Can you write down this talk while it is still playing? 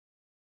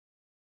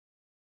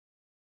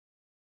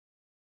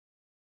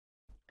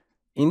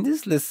In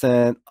this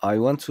lesson, I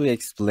want to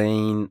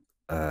explain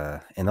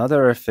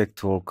another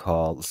effector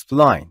called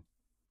spline.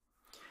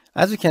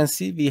 As you can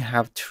see, we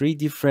have three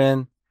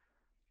different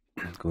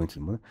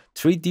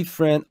three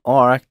different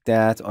arcs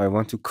that I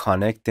want to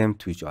connect them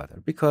to each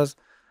other because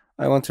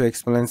I want to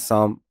explain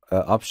some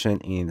option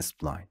in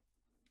spline.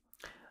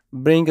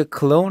 Bring a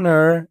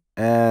cloner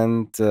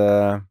and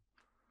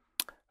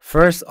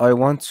first I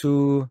want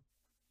to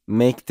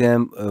make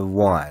them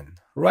one.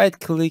 Right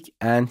click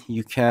and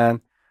you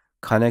can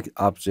connect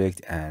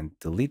object and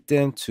delete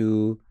them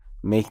to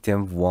make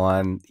them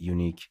one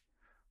unique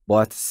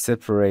but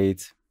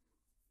separate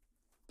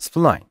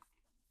spline.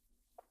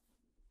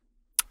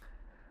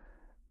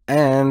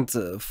 And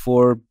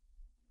for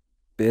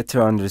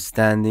better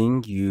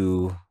understanding,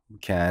 you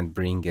can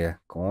bring a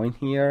coin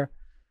here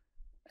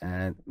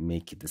and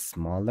make it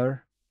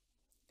smaller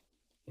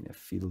in a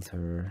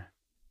filter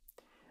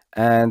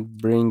and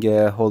bring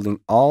a holding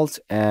alt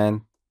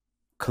and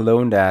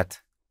clone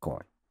that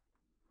coin.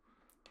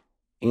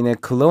 In a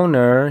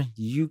cloner,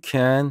 you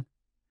can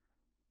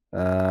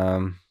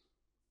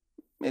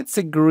it's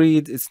a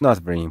grid. It's not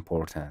very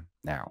important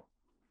now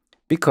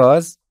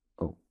because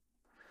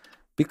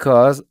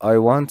I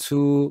want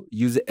to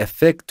use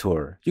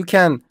effector. You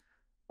can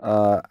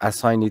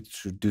assign it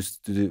to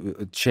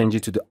change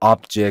it to the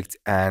object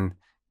and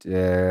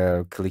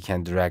click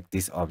and drag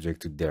this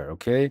object to there.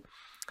 Okay,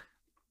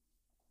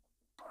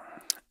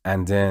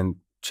 and then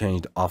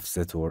change the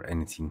offset or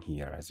anything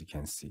here. As you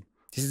can see,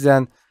 this is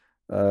an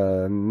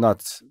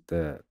not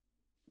the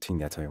thing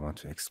that I want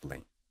to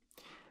explain.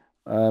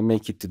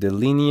 Make it to the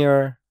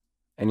linear,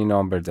 any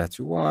number that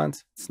you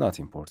want. It's not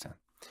important.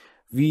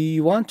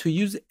 We want to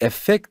use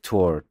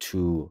effector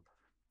to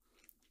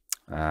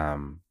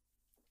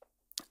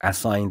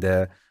assign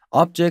the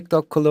object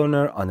of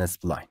cloner on a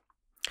spline.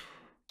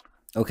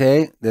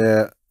 Okay,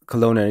 the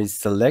cloner is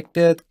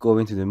selected. Go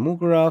into the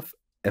mograph,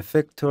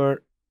 effector,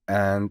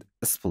 and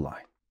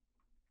spline.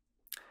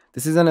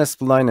 This is an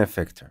spline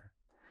effector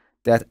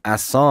that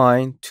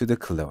assign to the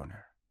cloner.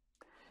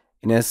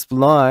 In a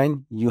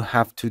spline, you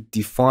have to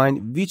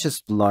define which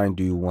spline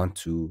do you want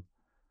to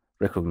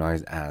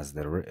recognize as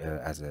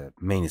a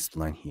main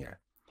spline here.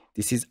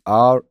 This is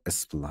our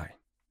spline.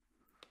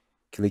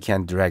 Click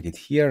and drag it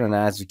here, and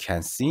as you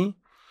can see,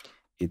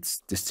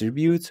 it's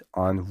distribute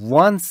on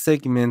one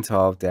segment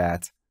of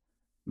that.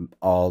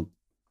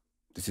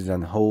 This is a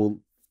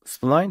whole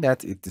spline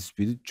that it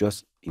distributed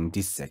just in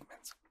this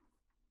segment.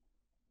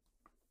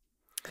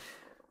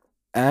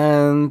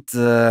 And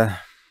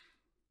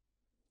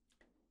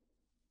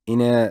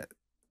in a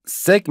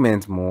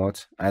segment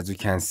mode, as you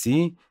can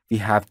see, we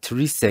have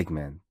three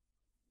segments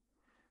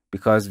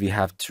because we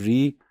have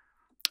three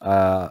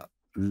spline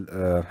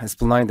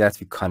that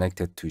we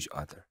connected to each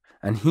other.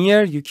 And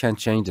here you can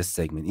change the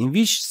segment. In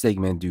which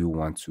segment do you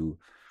want to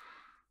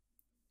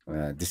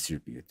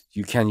distribute?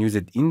 You can use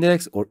it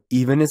index or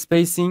even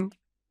spacing.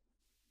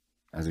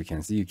 As you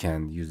can see, you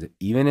can use the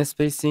even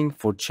spacing.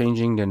 For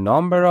changing the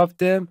number of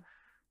them,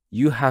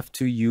 you have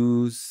to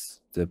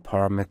use the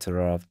parameter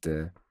of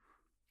the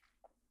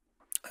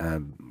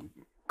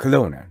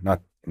cloner,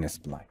 not in a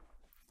spline.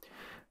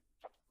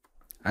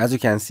 As you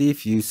can see,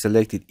 if you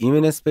selected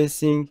even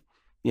spacing,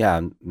 yeah,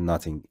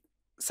 nothing.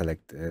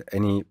 Select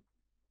any.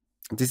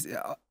 This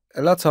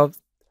a lot of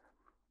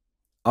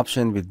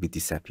option will be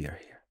disappear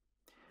here.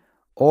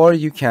 Or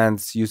you can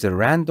use a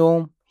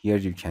random. Here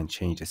you can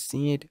change the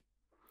seed.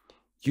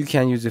 You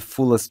can use a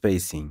full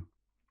spacing.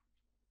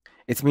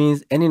 It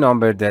means any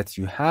number that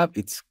you have,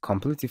 it's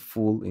completely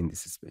full in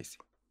this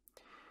spacing.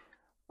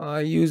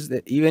 I use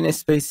the even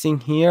spacing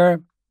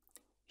here.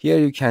 Here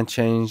you can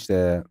change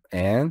the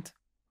end,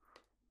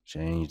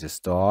 change the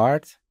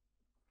start,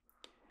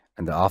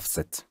 and the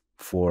offset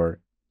for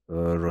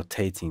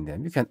rotating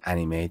them. You can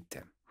animate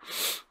them.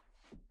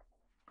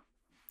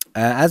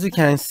 As you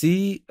can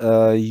see,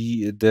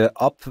 the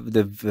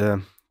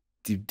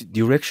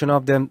direction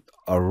of them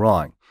are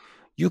wrong.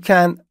 You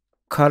can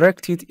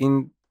correct it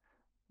in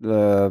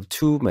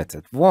two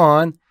methods.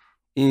 One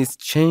is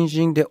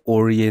changing the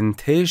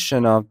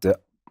orientation of the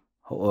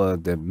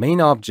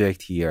main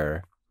object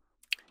here.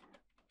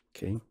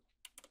 Okay.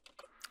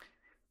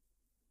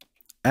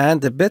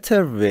 And the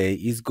better way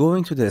is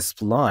going to the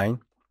spline,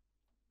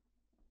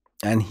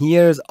 and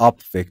here's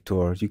up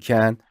vector. You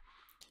can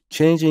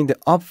changing the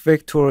up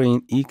vector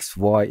in x,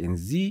 y, and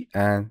z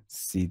and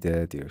see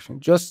the direction.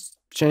 Just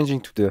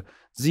changing to the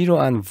 0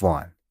 and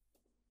 1.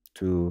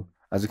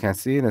 As you can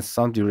see, in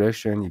some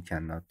direction you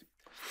cannot.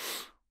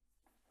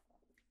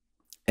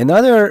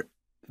 Another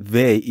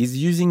way is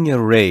using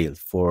a rail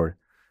for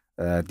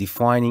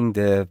defining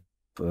the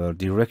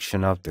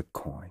direction of the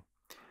coin.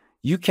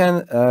 You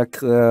can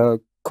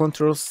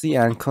Control C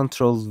and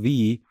Control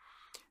V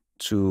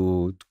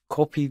to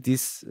copy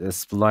this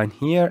spline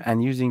here,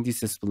 and using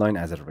this spline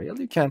as a rail,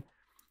 you can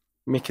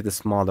make it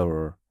smaller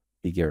or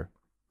bigger.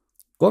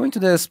 Going to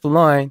the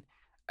spline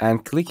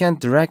and click and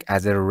drag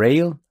as a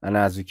rail, and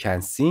as you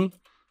can see,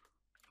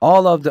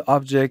 all of the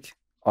objects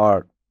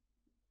are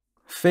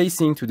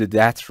facing to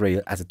that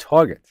rail as a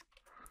target.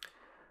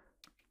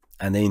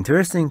 And the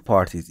interesting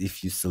part is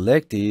if you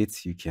select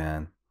it, you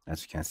can,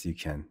 as you can see, you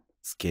can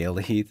scale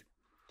it,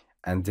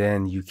 and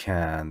then you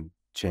can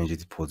change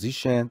its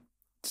position.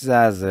 This is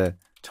as a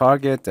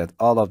target that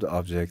all of the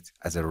objects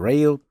as a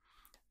rail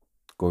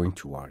going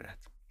toward it.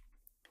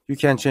 You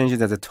can change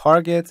it as a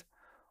target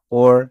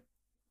or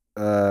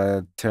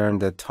turn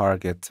the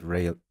target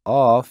rail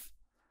off.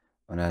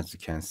 And as you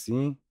can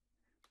see,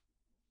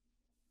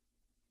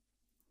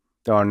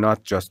 they are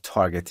not just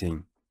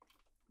targeting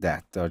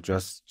that, they're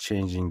just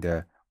changing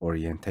the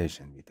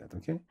orientation with that,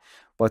 okay?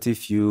 But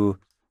if you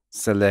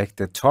select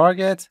the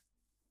target,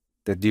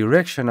 the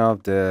direction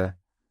of the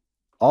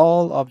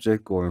all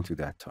object going to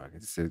that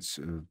target, it's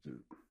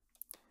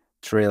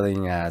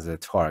trailing as a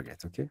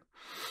target, okay?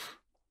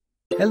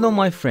 Hello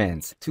my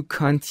friends, to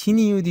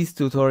continue these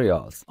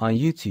tutorials on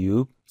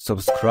YouTube,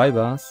 subscribe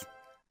us,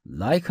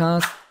 like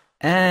us,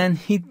 and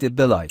hit the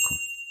bell icon.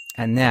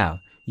 And now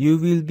you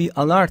will be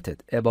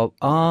alerted about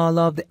all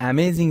of the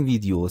amazing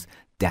videos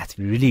that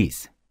we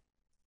release.